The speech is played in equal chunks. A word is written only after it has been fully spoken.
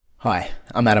Hi,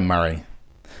 I'm Adam Murray.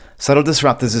 Subtle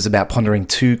Disruptors is about pondering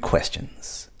two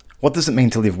questions. What does it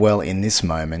mean to live well in this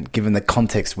moment, given the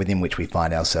context within which we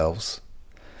find ourselves?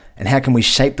 And how can we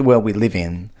shape the world we live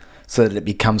in so that it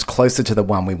becomes closer to the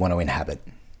one we want to inhabit?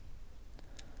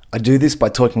 I do this by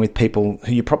talking with people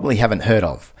who you probably haven't heard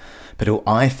of, but who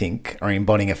I think are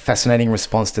embodying a fascinating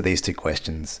response to these two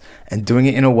questions and doing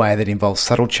it in a way that involves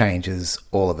subtle changes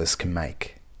all of us can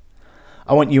make.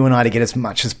 I want you and I to get as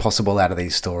much as possible out of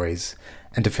these stories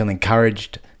and to feel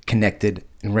encouraged, connected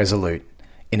and resolute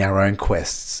in our own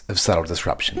quests of subtle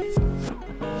disruption.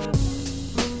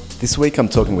 This week I'm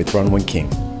talking with Bronwyn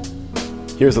King.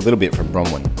 Here's a little bit from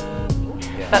Bronwyn.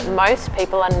 But most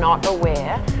people are not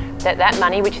aware that that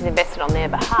money which is invested on their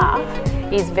behalf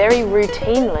is very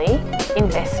routinely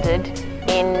invested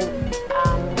in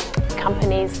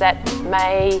companies that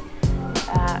may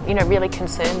really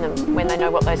concern them when they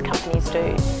know what those companies do.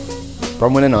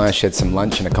 Bronwyn and I shared some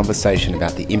lunch and a conversation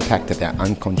about the impact of our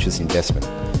unconscious investment.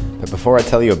 But before I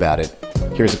tell you about it,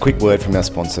 here is a quick word from our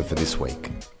sponsor for this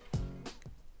week.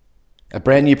 A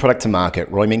brand new product to market,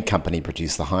 Roy Mint Company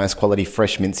produce the highest quality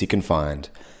fresh mints you can find,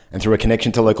 and through a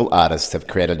connection to local artists have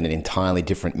created an entirely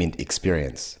different mint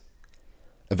experience.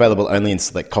 Available only in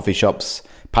select coffee shops,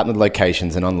 partnered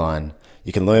locations and online,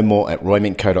 you can learn more at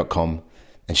roymintco.com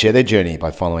and share their journey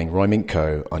by following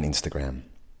roymintco on Instagram.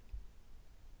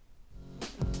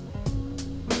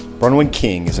 Bronwyn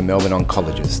King is a Melbourne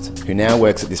oncologist who now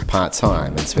works at this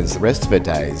part-time and spends the rest of her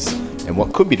days in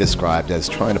what could be described as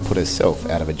trying to put herself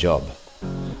out of a job.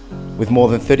 With more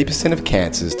than 30% of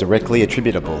cancers directly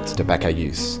attributable to tobacco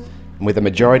use, and with the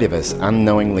majority of us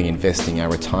unknowingly investing our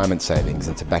retirement savings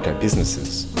in tobacco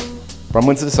businesses,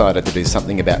 Bronwyn's decided to do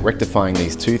something about rectifying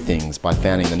these two things by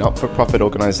founding the not-for-profit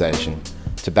organisation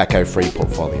Tobacco Free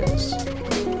Portfolios.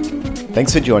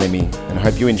 Thanks for joining me, and I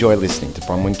hope you enjoy listening to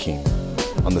Bronwyn King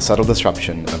on the subtle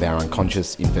disruption of our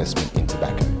unconscious investment in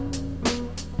tobacco.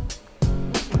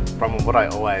 Bronwyn, what I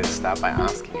always start by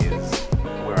asking is,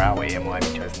 where are we and why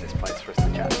have you chosen this place for us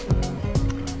to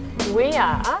chat? We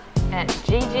are at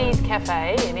Gigi's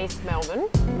Cafe in East Melbourne,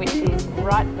 which is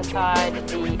right beside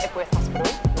the Epworth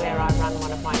Hospital, where I run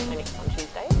one of my clinics on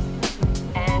Tuesdays.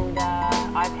 And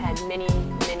I've had many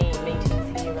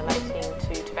meetings here relating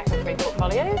to tobacco-free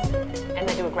portfolios, and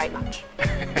they do a great lunch.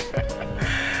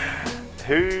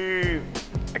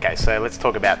 Okay, so let's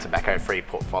talk about tobacco-free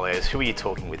portfolios. Who are you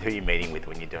talking with? Who are you meeting with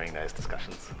when you're doing those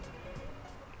discussions?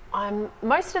 I'm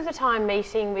most of the time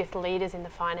meeting with leaders in the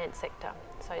finance sector,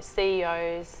 so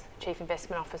CEOs, chief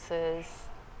investment officers,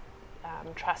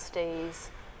 trustees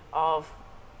of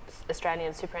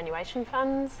Australian superannuation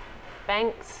funds,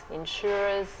 banks,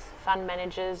 insurers, fund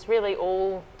managers, really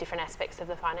all different aspects of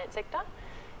the finance sector,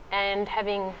 and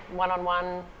having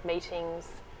one-on-one meetings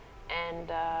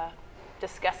and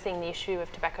discussing the issue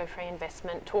of tobacco-free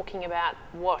investment, talking about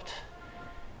what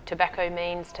tobacco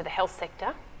means to the health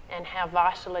sector and how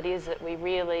vital it is that we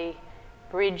really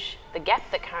bridge the gap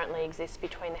that currently exists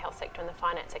between the health sector and the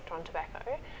finance sector on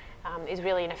tobacco, is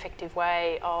really an effective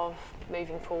way of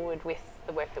moving forward with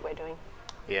the work that we're doing.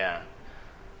 Yeah.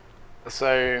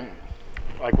 So,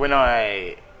 like when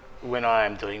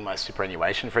I'm doing my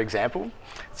superannuation, for example,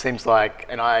 it seems like,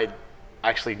 and I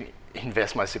actually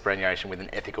invest my superannuation with an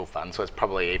ethical fund, so it's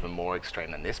probably even more extreme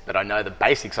than this, but I know the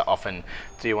basics are often,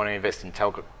 do you want to invest in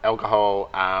alcohol,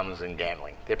 arms and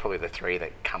gambling? They're probably the three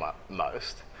that come up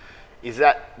most. Is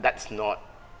that's not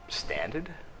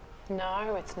standard?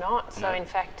 No, it's not. So No. in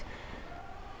fact,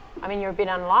 you're a bit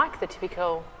unlike the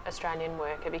typical Australian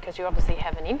worker because you obviously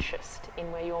have an interest in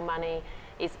where your money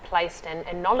is placed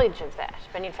and knowledge of that.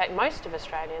 But in fact, most of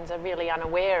Australians are really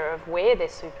unaware of where their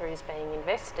super is being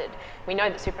invested. We know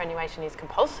that superannuation is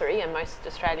compulsory and most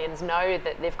Australians know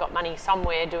that they've got money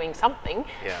somewhere doing something,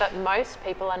 but most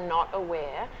people are not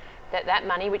aware that that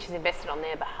money which is invested on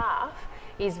their behalf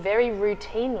is very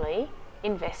routinely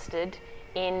invested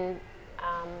in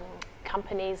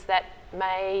companies that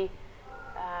may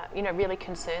really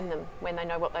concern them when they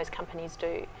know what those companies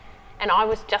do. And I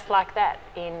was just like that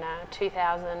in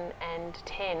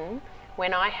 2010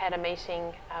 when I had a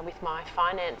meeting with my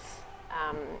finance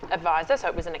advisor, so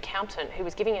it was an accountant who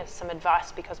was giving us some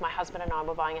advice because my husband and I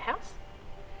were buying a house.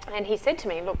 And he said to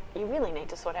me, look, you really need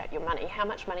to sort out your money. How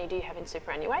much money do you have in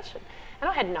superannuation? And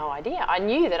I had no idea. I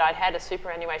knew that I'd had a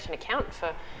superannuation account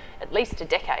for at least a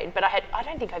decade, but I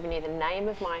don't think I even knew the name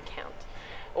of my account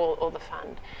or the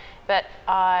fund. But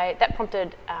that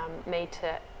prompted me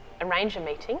to arrange a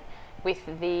meeting with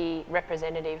the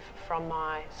representative from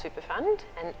my super fund,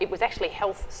 and it was actually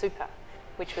Health Super,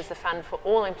 which was the fund for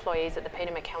all employees at the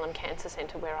Peter MacCallum Cancer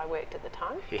Centre where I worked at the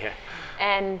time. Yeah.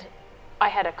 And I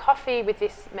had a coffee with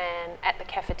this man at the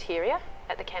cafeteria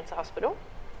at the cancer hospital,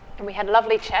 and we had a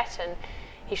lovely chat, and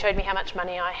he showed me how much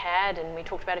money I had, and we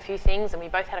talked about a few things, and we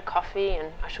both had a coffee,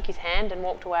 and I shook his hand and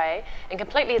walked away. And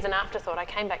completely as an afterthought, I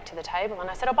came back to the table and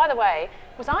I said, "Oh, by the way,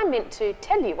 was I meant to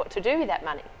tell you what to do with that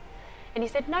money?" And he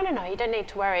said, no, you don't need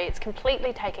to worry. It's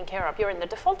completely taken care of. You're in the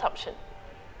default option."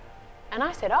 And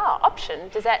I said, "Oh, option?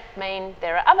 Does that mean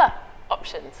there are other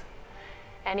options?"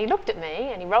 And he looked at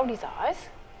me and he rolled his eyes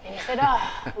and he said,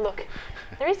 "Oh, look,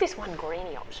 there is this one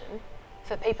greenie option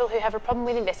for people who have a problem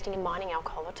with investing in mining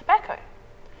alcohol or tobacco."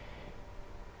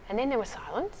 And then there was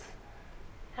silence.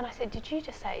 And I said, "Did you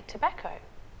just say tobacco?"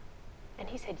 And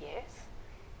he said, "Yes."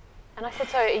 And I said,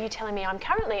 "So are you telling me I'm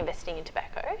currently investing in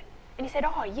tobacco?" And he said,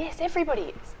 "Oh, yes,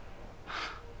 everybody is."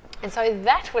 And so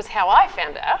that was how I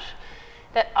found out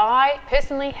that I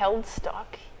personally held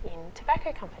stock in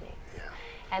tobacco companies. Yeah.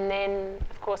 And then,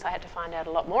 of course, I had to find out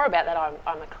a lot more about that.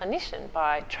 I'm a clinician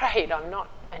by trade. I'm not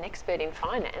an expert in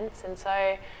finance. And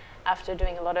so after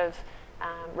doing a lot of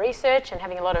research and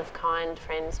having a lot of kind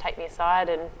friends take me aside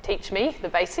and teach me the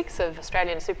basics of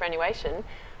Australian superannuation,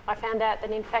 I found out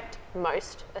that in fact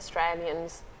most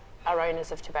Australians are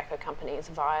owners of tobacco companies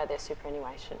via their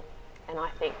superannuation. And I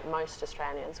think most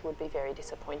Australians would be very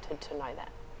disappointed to know that.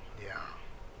 Yeah.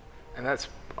 And that's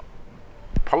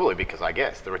probably because, I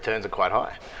guess, the returns are quite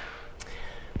high.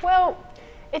 Well,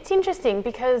 it's interesting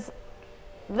because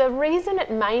the reason it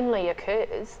mainly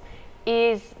occurs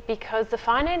is because the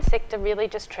finance sector really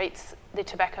just treats the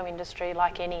tobacco industry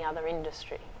like any other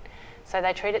industry. So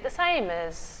they treat it the same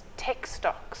as tech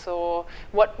stocks or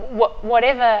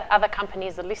whatever other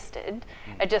companies are listed.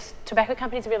 Are just tobacco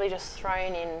companies are really just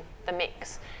thrown in the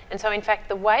mix. And so in fact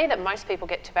the way that most people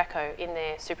get tobacco in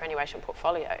their superannuation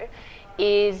portfolio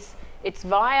is it's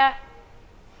via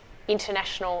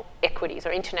international equities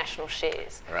or international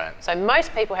shares. Right. So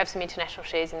most people have some international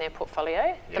shares in their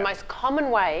portfolio. Yeah. The most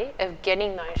common way of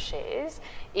getting those shares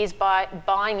is by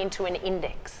buying into an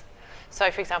index. So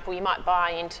for example, you might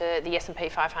buy into the S&P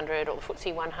 500 or the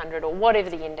FTSE 100 or whatever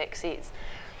the index is.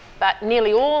 But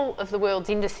nearly all of the world's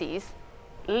indices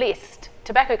list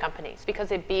tobacco companies because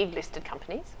they're big listed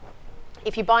companies.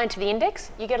 If you buy into the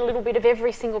index, you get a little bit of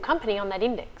every single company on that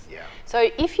index. Yeah. So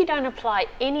if you don't apply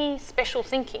any special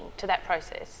thinking to that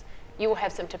process, you will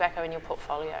have some tobacco in your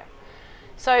portfolio.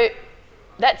 So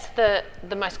that's the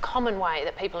most common way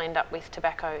that people end up with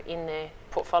tobacco in their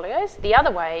portfolios. The other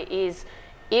way is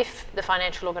if the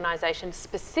financial organisation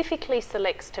specifically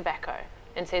selects tobacco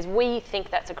and says, we think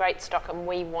that's a great stock and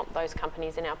we want those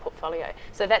companies in our portfolio.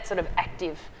 So that's sort of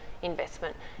active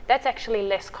investment. That's actually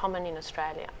less common in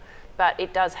Australia. But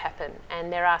it does happen,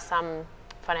 and there are some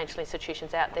financial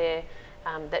institutions out there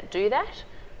that do that,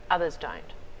 others don't.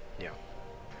 Yeah.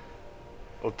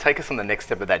 Well, take us on the next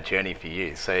step of that journey for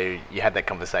you. So you had that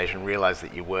conversation, realised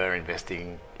that you were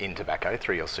investing in tobacco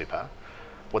through your super.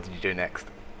 What did you do next?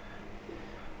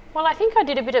 Well, I think I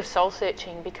did a bit of soul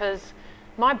searching because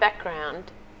my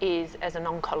background is as an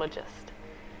oncologist.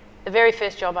 The very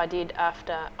first job I did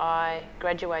after I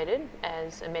graduated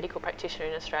as a medical practitioner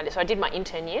in Australia, so I did my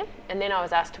intern year, and then I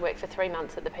was asked to work for 3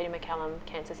 months at the Peter MacCallum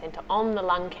Cancer Centre on the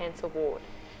lung cancer ward.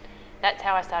 That's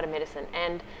how I started medicine.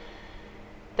 And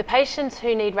the patients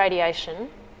who need radiation,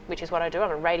 which is what I do, I'm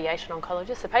a radiation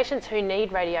oncologist, the patients who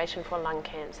need radiation for lung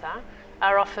cancer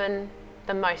are often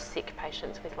the most sick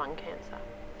patients with lung cancer.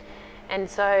 And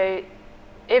so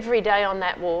every day on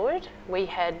that ward, we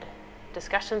had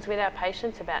discussions with our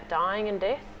patients about dying and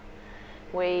death.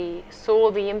 We saw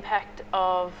the impact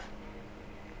of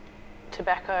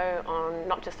tobacco on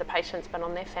not just the patients but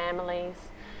on their families.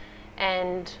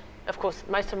 And of course,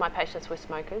 most of my patients were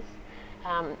smokers.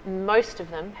 Most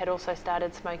of them had also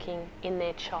started smoking in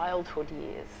their childhood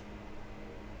years.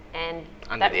 And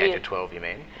under the age of 12, you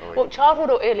mean? Or well, childhood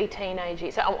or early teenage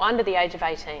years, so under the age of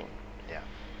 18. Yeah.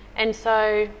 And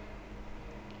so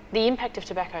the impact of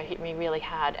tobacco hit me really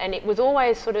hard, and it was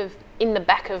always sort of in the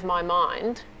back of my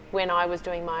mind when I was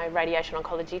doing my radiation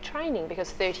oncology training,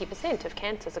 because 30% of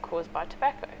cancers are caused by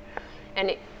tobacco. And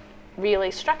it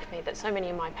really struck me that so many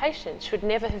of my patients should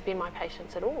never have been my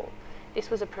patients at all. This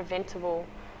was a preventable,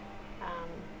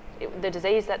 the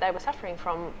disease that they were suffering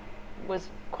from was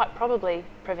quite probably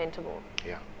preventable.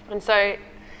 Yeah. And so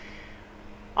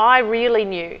I really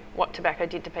knew what tobacco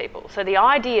did to people. So the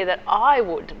idea that I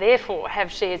would therefore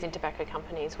have shares in tobacco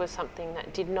companies was something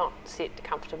that did not sit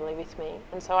comfortably with me.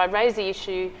 And so I raised the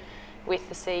issue with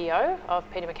the CEO of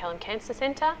Peter MacCallum Cancer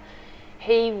Centre.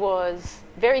 He was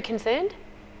very concerned,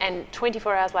 and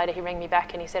 24 hours later he rang me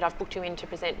back and he said, I've booked you in to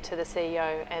present to the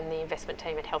CEO and the investment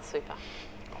team at Health Super.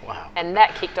 Wow. And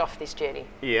that kicked off this journey.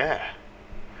 Yeah.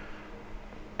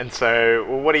 And so,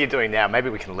 well, what are you doing now? Maybe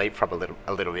we can leapfrog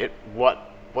a little bit.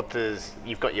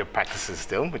 You've got your practices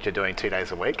still, which you're doing 2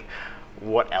 days a week.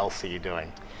 What else are you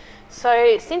doing?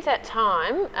 So since that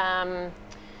time,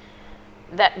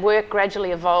 that work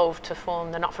gradually evolved to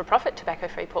form the not-for-profit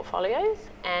tobacco-free portfolios,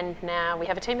 and now we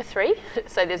have a team of 3.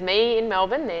 So there's me in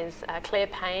Melbourne, there's Claire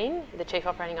Payne, the Chief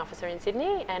Operating Officer in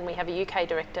Sydney, and we have a UK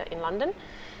Director in London.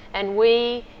 And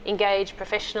we engage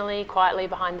professionally, quietly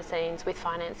behind the scenes with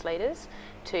finance leaders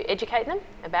to educate them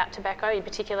about tobacco, in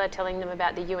particular telling them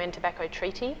about the UN Tobacco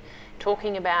Treaty,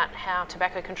 talking about how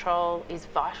tobacco control is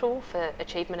vital for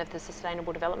achievement of the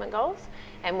Sustainable Development Goals,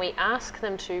 and we ask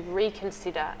them to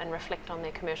reconsider and reflect on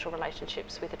their commercial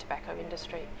relationships with the tobacco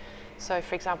industry. So,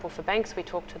 for example, for banks, we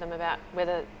talk to them about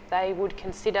whether they would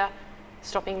consider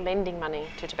stopping lending money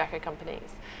to tobacco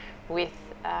companies. With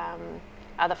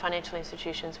other financial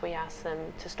institutions, we ask them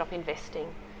to stop investing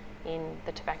in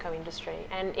the tobacco industry.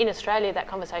 And in Australia, that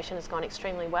conversation has gone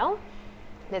extremely well.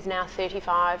 There's now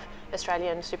 35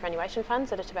 Australian superannuation funds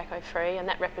that are tobacco free, and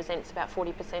that represents about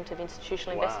 40% of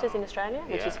institutional investors in Australia,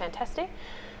 which is fantastic.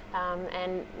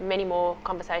 And many more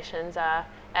conversations are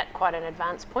at quite an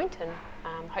advanced point,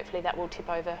 and hopefully that will tip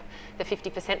over the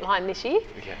 50% line this year.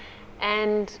 Okay.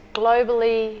 And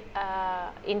globally,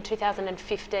 in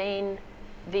 2015,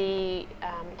 the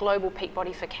global peak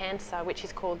body for cancer, which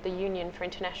is called the Union for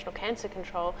International Cancer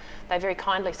Control, they very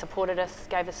kindly supported us,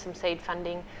 gave us some seed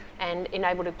funding and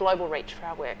enabled a global reach for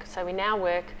our work. So we now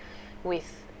work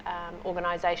with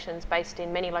organisations based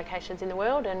in many locations in the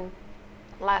world, and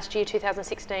last year,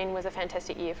 2016, was a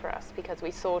fantastic year for us because we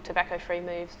saw tobacco-free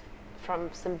moves from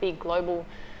some big global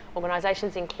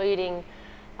organisations, including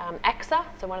AXA,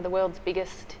 so one of the world's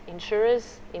biggest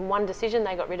insurers. In one decision,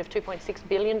 they got rid of $2.6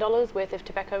 billion worth of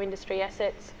tobacco industry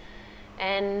assets.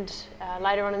 And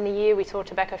later on in the year, we saw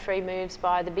tobacco-free moves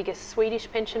by the biggest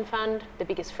Swedish pension fund, the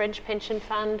biggest French pension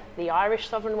fund, the Irish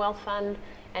Sovereign Wealth Fund,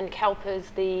 and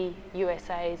CalPERS, the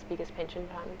USA's biggest pension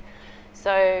fund.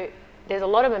 So there's a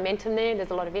lot of momentum there, there's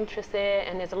a lot of interest there,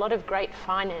 and there's a lot of great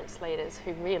finance leaders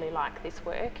who really like this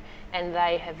work, and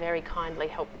they have very kindly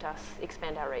helped us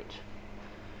expand our reach.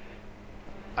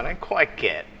 I don't quite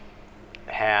get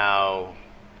how...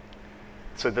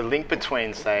 So the link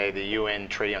between, say, the UN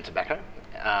Treaty on Tobacco,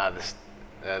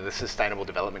 the Sustainable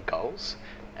Development Goals,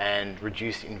 and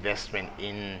reduced investment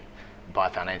by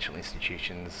financial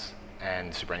institutions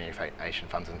and superannuation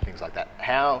funds and things like that.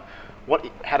 How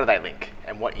do they link,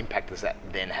 and what impact does that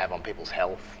then have on people's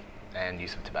health and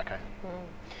use of tobacco?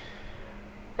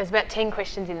 There's about 10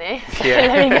 questions in there, so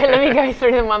let me go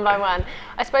through them one by one.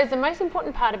 I suppose the most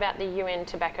important part about the UN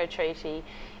Tobacco Treaty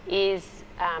is,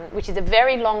 which is a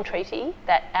very long treaty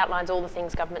that outlines all the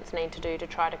things governments need to do to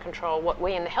try to control what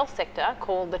we in the health sector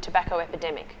call the tobacco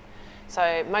epidemic.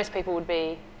 So most people would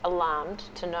be alarmed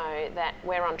to know that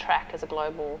we're on track as a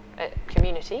global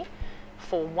community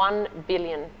for 1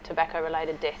 billion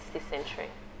tobacco-related deaths this century.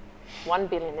 1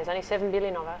 billion. There's only 7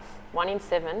 billion of us. 1 in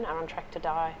 7 are on track to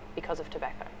die because of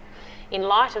tobacco. In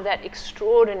light of that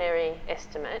extraordinary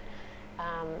estimate,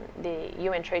 the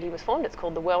UN treaty was formed. It's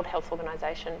called the World Health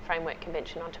Organization Framework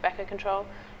Convention on Tobacco Control.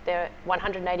 There are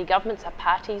 180 governments are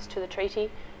parties to the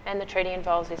treaty, and the treaty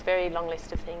involves this very long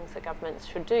list of things that governments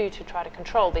should do to try to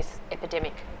control this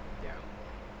epidemic.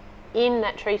 Yeah. In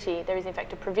that treaty, there is in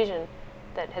fact a provision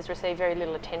that has received very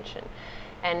little attention.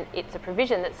 And it's a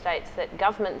provision that states that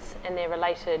governments and their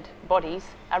related bodies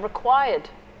are required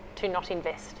to not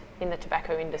invest in the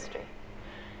tobacco industry.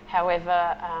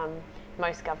 However,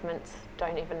 most governments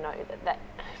don't even know that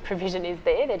provision is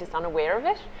there, they're just unaware of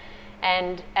it.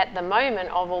 And at the moment,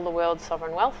 of all the world's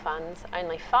sovereign wealth funds,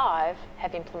 only 5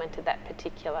 have implemented that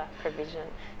particular provision.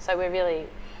 So we're really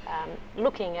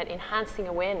looking at enhancing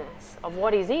awareness of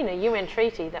what is in a UN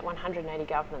treaty that 180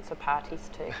 governments are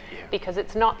parties to. Because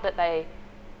it's not that they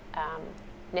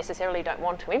necessarily don't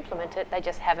want to implement it, they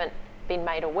just haven't been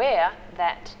made aware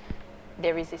that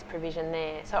there is this provision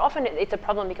there. So often it's a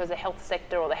problem because the health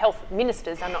sector or the health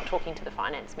ministers are not talking to the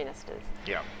finance ministers.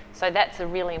 Yeah. So that's a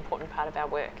really important part of our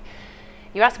work.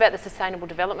 You asked about the Sustainable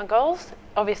Development Goals.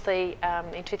 Obviously,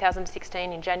 in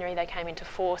 2016, in January, they came into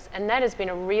force, and that has been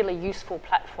a really useful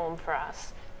platform for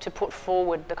us to put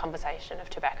forward the conversation of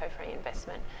tobacco-free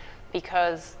investment,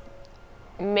 because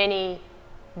many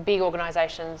big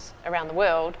organisations around the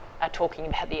world are talking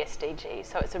about the SDGs.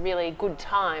 So it's a really good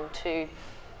time to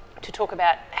talk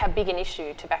about how big an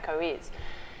issue tobacco is.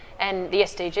 And the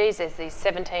SDGs, there's these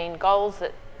 17 goals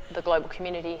that the global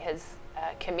community has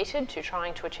committed to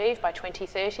trying to achieve by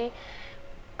 2030.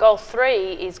 Goal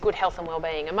 3 is good health and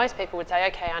wellbeing. And most people would say,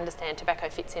 okay, I understand tobacco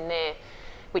fits in there,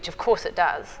 which of course it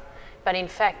does. But in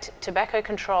fact, tobacco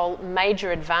control,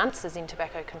 major advances in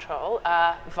tobacco control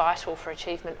are vital for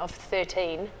achievement of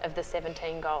 13 of the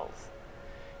 17 goals.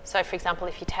 So for example,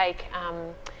 if you take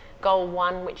goal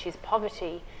 1, which is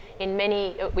poverty,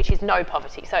 which is no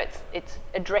poverty, so it's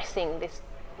addressing this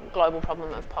global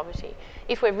problem of poverty.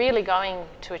 If we're really going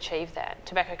to achieve that,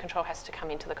 tobacco control has to come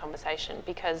into the conversation,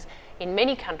 because in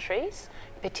many countries,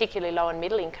 particularly low and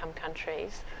middle income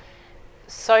countries,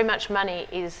 so much money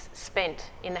is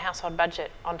spent in the household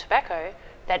budget on tobacco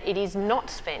that it is not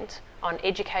spent on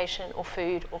education or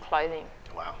food or clothing.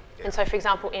 Wow. Yeah. And so, for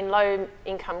example, in low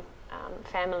income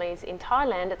families in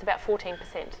Thailand, it's about 14%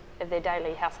 of their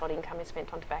daily household income is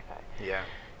spent on tobacco. Yeah.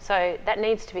 So that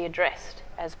needs to be addressed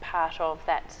as part of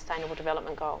that Sustainable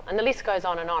Development Goal. And the list goes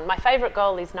on and on. My favourite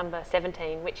goal is number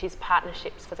 17, which is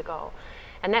partnerships for the goal.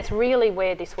 And that's really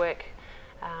where this work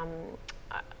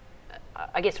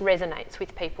I guess resonates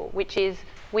with people, which is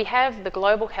we have the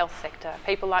global health sector,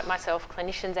 people like myself,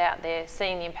 clinicians out there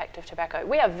seeing the impact of tobacco.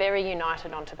 We are very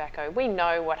united on tobacco. We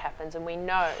know what happens, and we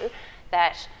know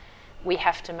that we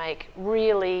have to make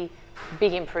really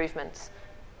big improvements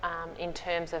in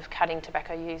terms of cutting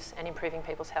tobacco use and improving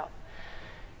people's health.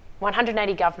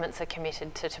 180 governments are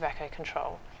committed to tobacco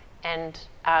control and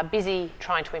are busy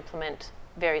trying to implement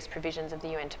various provisions of the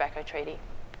UN Tobacco Treaty.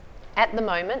 At the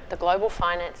moment, the global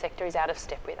finance sector is out of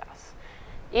step with us.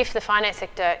 If the finance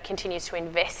sector continues to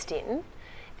invest in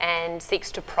and seeks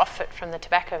to profit from the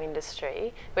tobacco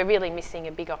industry, we're really missing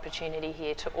a big opportunity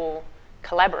here to all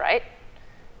collaborate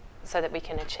so that we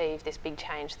can achieve this big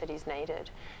change that is needed.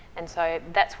 And so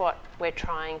that's what we're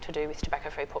trying to do with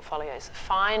tobacco-free portfolios.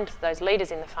 Find those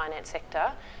leaders in the finance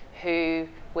sector who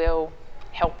will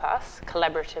help us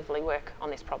collaboratively work on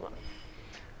this problem.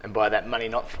 And by that money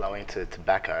not flowing to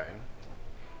tobacco,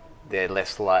 they're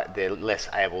less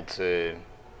able to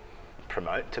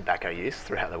promote tobacco use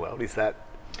throughout the world. Is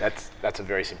that's a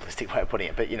very simplistic way of putting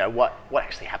it? But you know what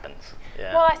actually happens?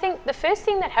 Yeah. Well, I think the first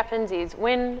thing that happens is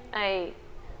when a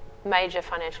major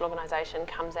financial organisation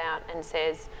comes out and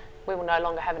says we will no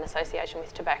longer have an association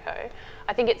with tobacco,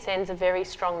 I think it sends a very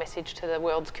strong message to the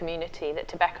world's community that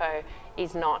tobacco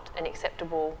is not an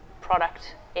acceptable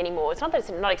product anymore. It's not that it's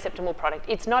not an acceptable product,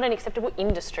 it's not an acceptable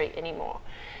industry anymore.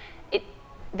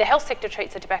 The health sector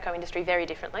treats the tobacco industry very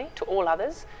differently to all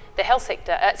others.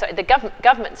 The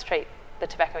governments treat the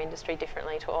tobacco industry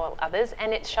differently to all others,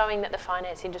 and it's showing that the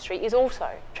finance industry is also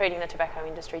treating the tobacco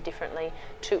industry differently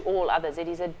to all others. It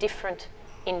is a different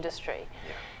industry.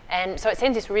 Yeah. And so it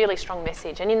sends this really strong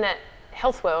message. And in the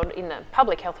health world, in the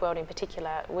public health world in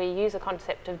particular, we use a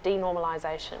concept of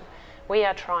denormalisation. We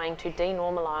are trying to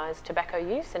denormalise tobacco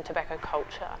use and tobacco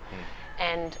culture.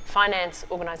 And finance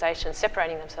organisations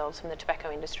separating themselves from the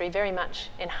tobacco industry very much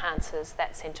enhances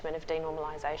that sentiment of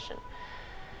denormalisation.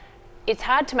 It's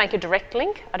hard to make a direct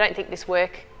link. I don't think this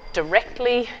work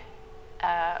directly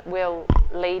will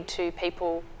lead to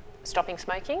people stopping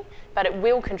smoking, but it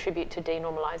will contribute to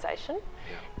denormalisation.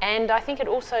 Yeah. And I think it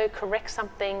also corrects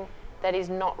something that is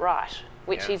not right,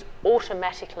 which is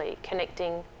automatically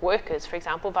connecting workers, for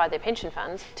example, via their pension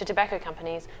funds, to tobacco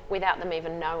companies without them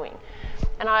even knowing.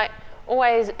 And I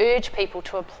always urge people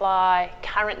to apply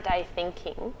current day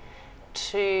thinking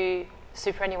to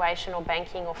superannuation or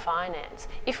banking or finance.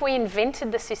 If we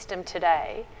invented the system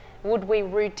today, would we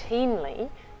routinely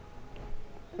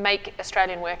make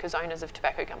Australian workers owners of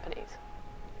tobacco companies?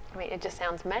 I mean, it just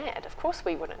sounds mad. Of course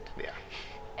we wouldn't.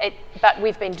 Yeah. But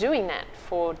we've been doing that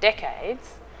for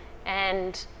decades,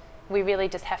 and we really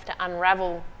just have to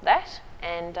unravel that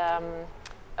and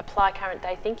apply current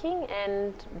day thinking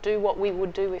and do what we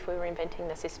would do if we were inventing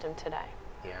the system today.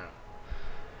 Yeah.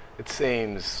 It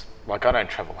seems like I don't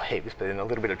travel heaps, but in a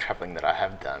little bit of travelling that I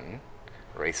have done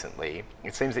recently,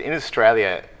 it seems that in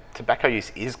Australia, tobacco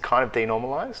use is kind of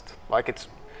denormalised. Like it's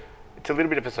a little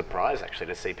bit of a surprise actually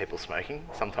to see people smoking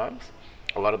sometimes,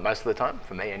 most of the time,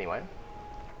 for me anyway.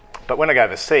 But when I go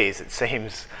overseas, it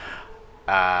seems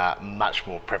much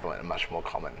more prevalent and much more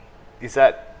common. Is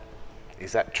that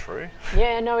true?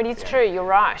 Yeah, no, it is true. You're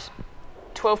right.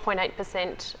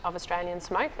 12.8% of Australians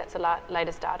smoke. That's the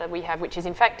latest data we have, which is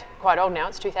in fact quite old now.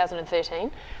 It's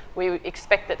 2013. We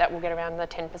expect that will get around the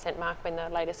 10% mark when the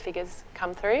latest figures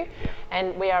come through. Yeah.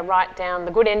 And we are right down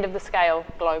the good end of the scale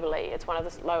globally. It's one of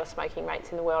the lowest smoking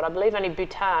rates in the world. I believe only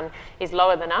Bhutan is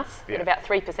lower than us at about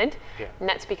 3%. Yeah. And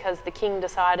that's because the king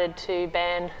decided to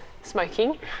ban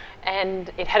smoking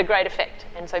and it had a great effect.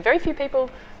 And so very few people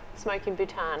smoke in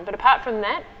Bhutan. But apart from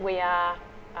that, we are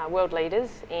world leaders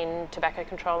in tobacco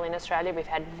control in Australia. We've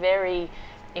had very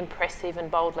impressive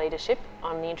and bold leadership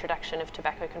on the introduction of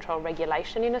tobacco control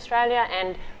regulation in Australia,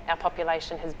 and our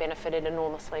population has benefited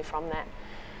enormously from that.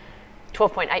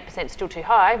 12.8% is still too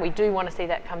high. We do want to see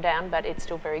that come down, but it's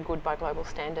still very good by global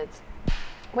standards.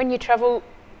 When you travel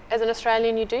as an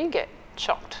Australian, you do get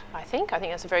shocked, I think. I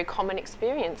think that's a very common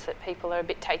experience, that people are a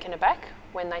bit taken aback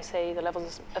when they see the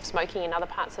levels of smoking in other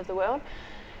parts of the world.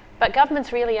 But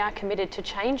governments really are committed to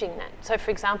changing that. So, for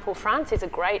example, France is a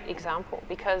great example,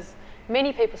 because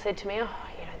many people said to me,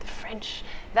 the French,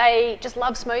 they just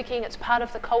love smoking, it's part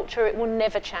of the culture, it will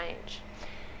never change.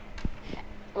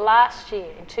 Last year,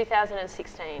 in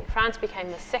 2016, France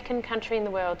became the second country in the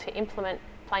world to implement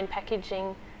plain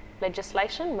packaging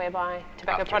legislation, whereby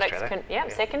tobacco products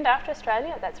second after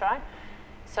Australia, that's right.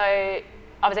 So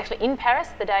I was actually in Paris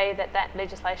the day that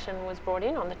legislation was brought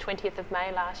in, on the 20th of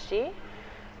May last year.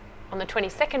 On the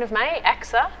 22nd of May,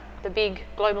 AXA, the big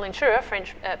global insurer,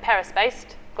 French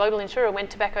Paris-based global insurer,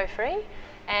 went tobacco-free,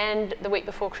 and the week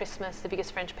before Christmas, the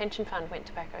biggest French pension fund went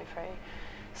tobacco-free.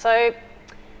 So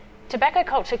tobacco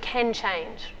culture can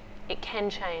change. It can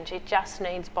change. It just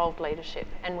needs bold leadership,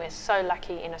 and we're so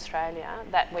lucky in Australia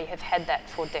that we have had that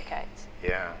for decades.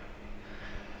 Yeah.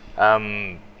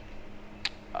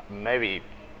 Maybe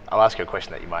I'll ask you a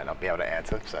question that you might not be able to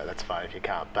answer, so that's fine if you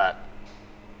can't. But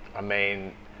I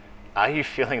mean, are you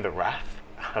feeling the wrath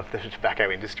of the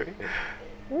tobacco industry?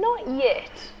 Not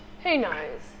yet. Who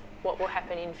knows what will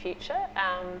happen in future?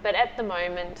 But at the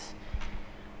moment,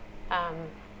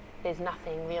 there's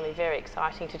nothing really very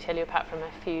exciting to tell you, apart from a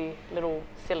few little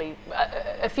silly,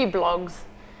 a few blogs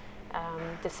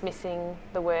dismissing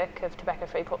the work of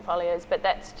tobacco-free portfolios, but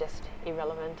that's just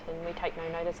irrelevant, and we take no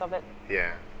notice of it.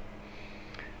 Yeah.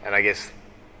 And I guess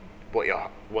I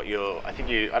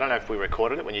don't know if we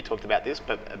recorded it when you talked about this,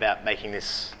 but about making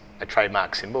this a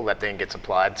trademark symbol that then gets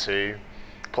applied to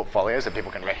portfolios that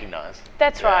people can recognise.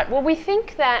 That's right. Well, we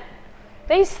think that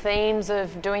these themes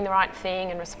of doing the right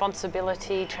thing and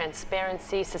responsibility,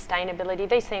 transparency, sustainability,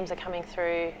 these themes are coming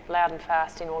through loud and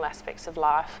fast in all aspects of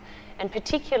life, and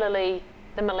particularly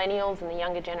the millennials and the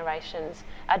younger generations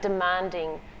are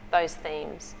demanding those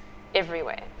themes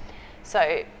everywhere.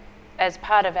 So as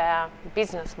part of our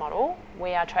business model,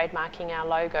 we are trademarking our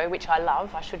logo, which I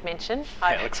love, I should mention.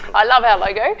 It looks cool. I love our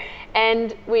logo,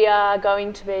 and we are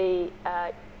going to be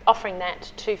offering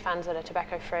that to funds that are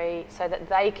tobacco-free, so that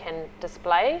they can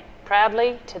display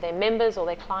proudly to their members or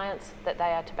their clients that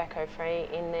they are tobacco-free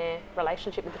in their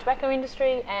relationship with the tobacco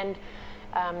industry, and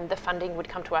the funding would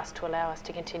come to us to allow us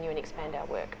to continue and expand our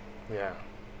work. Yeah.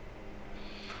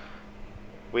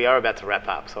 We are about to wrap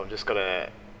up, so I've just got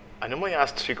I normally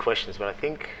ask two questions, but I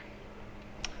think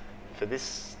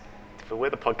for where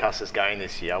the podcast is going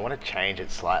this year, I want to change it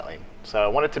slightly. So I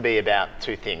want it to be about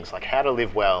two things, like how to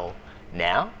live well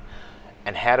now,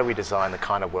 and how do we design the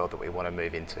kind of world that we want to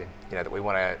move into, that we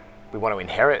want to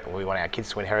inherit, or we want our kids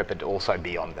to inherit, but also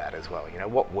beyond that as well.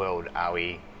 What world are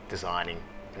we designing,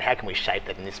 and how can we shape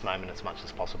that in this moment as much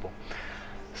as possible?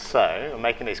 So I'm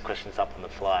making these questions up on the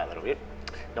fly a little bit.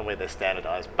 Normally they're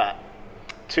standardised, but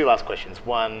two last questions.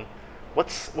 One,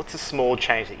 what's a small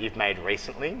change that you've made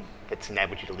recently that's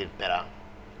enabled you to live better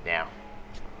now?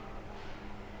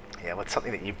 Yeah, what's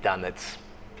something that you've done that's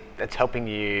helping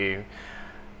you?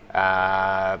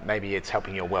 Maybe it's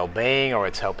helping your well-being, or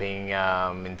it's helping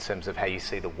in terms of how you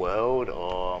see the world,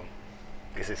 or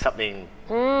is there something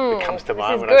that comes to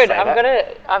mind when I say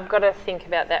that? I've got to think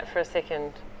about that for a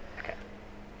second. Okay.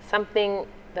 Something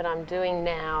that I'm doing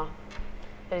now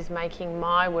that is making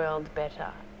my world better.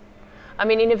 I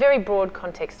mean, in a very broad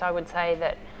context, I would say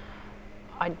that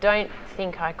I don't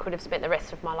think I could have spent the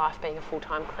rest of my life being a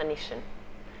full-time clinician.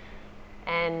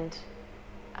 And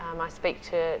I speak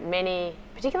to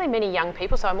particularly many young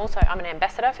people. So I'm an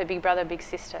ambassador for Big Brother, Big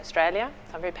Sister Australia.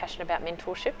 So I'm very passionate about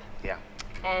mentorship. Yeah.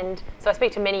 And so I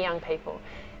speak to many young people.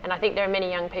 And I think there are many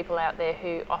young people out there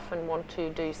who often want to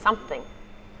do something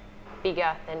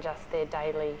bigger than just their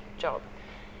daily job.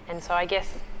 And so I guess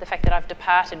the fact that I've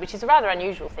departed, which is a rather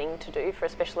unusual thing to do for a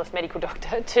specialist medical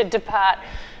doctor, to depart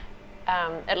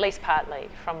at least partly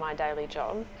from my daily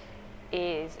job,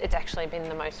 it's actually been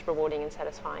the most rewarding and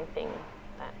satisfying thing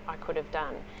that I could have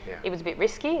done. Yeah. It was a bit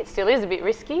risky, it still is a bit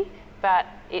risky, but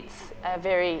it's a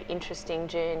very interesting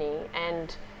journey,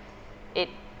 and it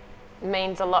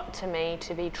means a lot to me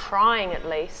to be trying at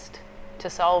least to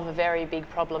solve a very big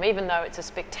problem. Even though it's a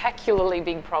spectacularly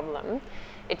big problem,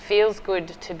 it feels good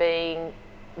to be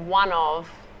one of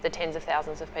the tens of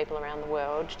thousands of people around the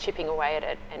world chipping away at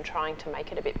it and trying to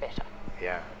make it a bit better.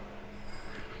 Yeah.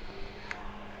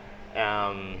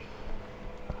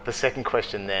 The second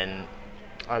question then,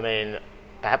 I mean,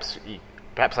 perhaps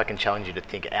I can challenge you to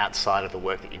think outside of the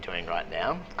work that you're doing right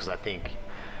now, because I think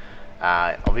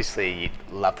obviously you'd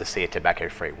love to see a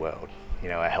tobacco-free world,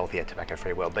 a healthier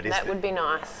tobacco-free world. But that would be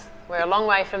nice. We're a long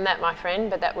way from that, my friend,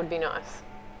 but that would be nice.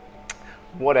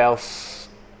 What else?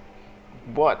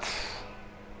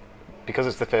 Because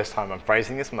it's the first time I'm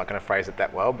phrasing this, I'm not going to phrase it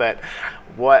that well, but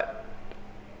what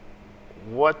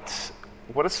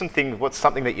are some things, what's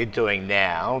something that you're doing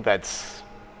now that's,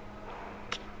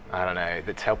 I don't know,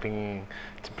 that's helping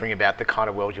to bring about the kind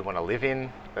of world you want to live in?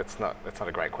 That's not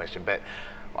a great question, but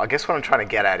I guess what I'm trying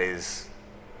to get at is,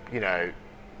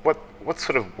 what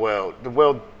sort of world, the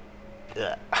world,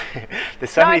 there's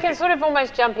so many I can sort of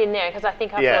almost jump in there because I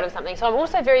think I've thought of something. So I'm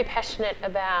also very passionate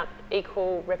about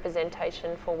equal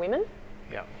representation for women.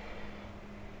 Yeah.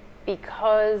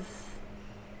 Because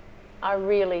I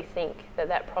really think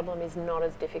that problem is not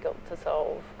as difficult to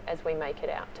solve as we make it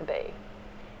out to be.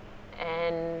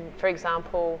 And for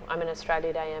example, I'm an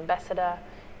Australia Day ambassador,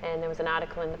 and there was an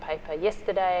article in the paper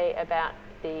yesterday about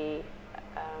the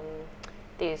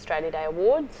Australia Day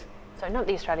Awards. So not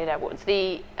the Australia Day Awards,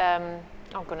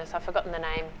 oh goodness, I've forgotten the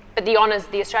name. But the honours,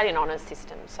 the Australian honours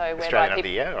system. So Australian of the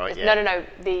Year, right? Yeah. No.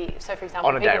 So for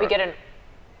example, we get an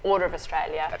Order of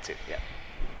Australia. That's it, yeah.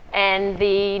 And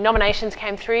the nominations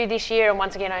came through this year, and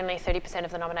once again, only 30% of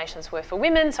the nominations were for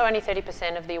women, so only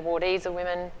 30% of the awardees are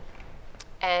women.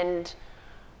 And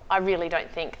I really don't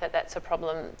think that that's a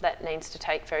problem that needs to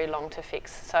take very long to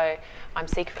fix. So I'm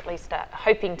secretly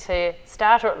hoping to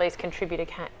start, or at least contribute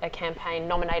a campaign,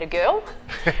 Nominate a Girl,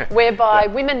 whereby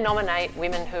women nominate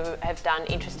women who have done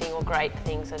interesting or great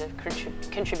things that are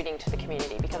contributing to the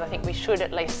community, because I think we should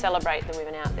at least celebrate the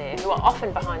women out there who are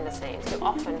often behind the scenes, who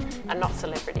often are not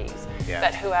celebrities,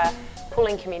 but who are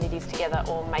pulling communities together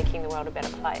or making the world a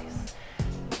better place.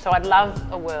 So I'd love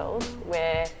a world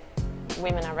where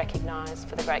women are recognised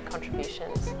for the great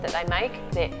contributions that they make.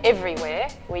 They're everywhere.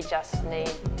 We just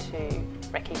need to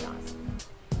recognise them.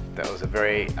 That was a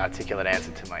very articulate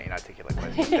answer to my inarticulate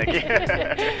question. Thank you.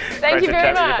 Thank you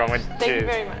very much. Thank you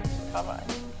very much. Bye-bye.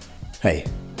 Hey,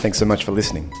 thanks so much for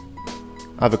listening.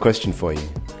 I have a question for you.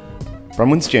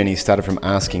 Bronwyn's journey started from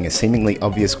asking a seemingly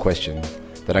obvious question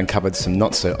that uncovered some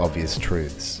not so obvious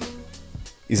truths.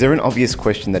 Is there an obvious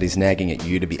question that is nagging at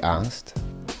you to be asked?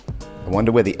 I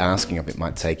wonder where the asking of it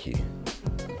might take you.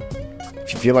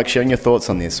 If you feel like sharing your thoughts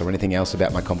on this or anything else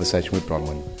about my conversation with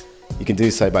Bronwyn, you can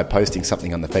do so by posting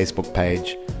something on the Facebook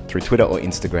page, through Twitter or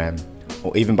Instagram,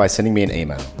 or even by sending me an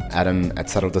email,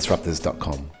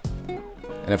 adam@subtledisruptors.com.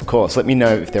 And of course, let me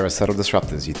know if there are subtle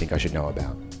disruptors you think I should know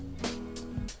about.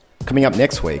 Coming up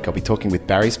next week, I'll be talking with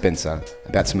Barry Spencer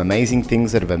about some amazing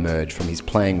things that have emerged from his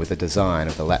playing with the design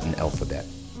of the Latin alphabet.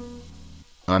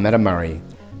 I'm Adam Murray,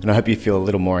 and I hope you feel a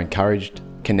little more encouraged,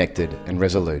 connected, and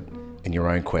resolute in your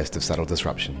own quest of subtle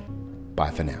disruption. Bye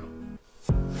for now.